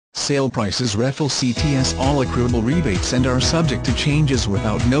sale prices. Refill CTS all accruable rebates and are subject to changes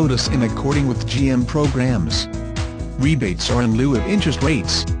without notice in according with GM programs. Rebates are in lieu of interest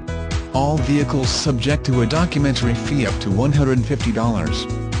rates. All vehicles subject to a documentary fee up to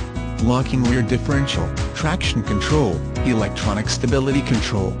 $150. Locking rear differential, traction control, electronic stability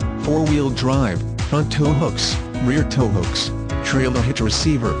control, four-wheel drive, front tow hooks, rear tow hooks, trailer hitch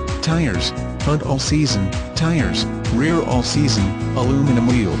receiver, tires, front all-season, tires, rear all-season, aluminum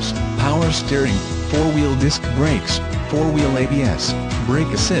wheels, power steering, four-wheel disc brakes, four-wheel ABS, brake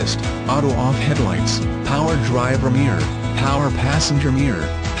assist, auto-off headlights, power driver mirror, power passenger mirror,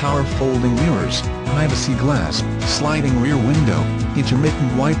 power folding mirrors, privacy glass, sliding rear window,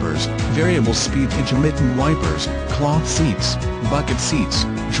 intermittent wipers, variable speed intermittent wipers, cloth seats, bucket seats,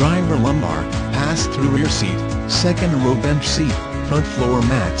 driver lumbar, pass-through rear seat, second row bench seat, front floor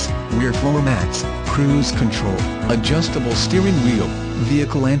mats, rear floor mats, cruise control, adjustable steering wheel,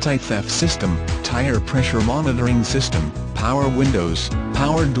 vehicle anti-theft system, tire pressure monitoring system, power windows,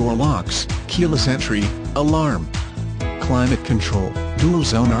 power door locks, keyless entry, alarm, climate control, dual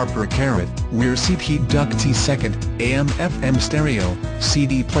zone upper carrot, rear seat heat ducts second, AM/FM stereo,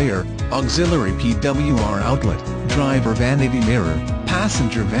 CD player, auxiliary PWR outlet, driver vanity mirror,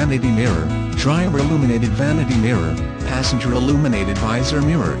 passenger vanity mirror, driver illuminated vanity mirror, passenger illuminated visor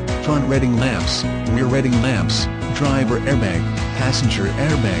mirror, front reading lamps, rear reading lamps, driver airbag, passenger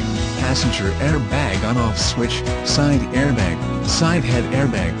airbag on-off switch, side airbag, side head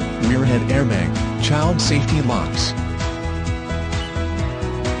airbag, rear head airbag, child safety locks.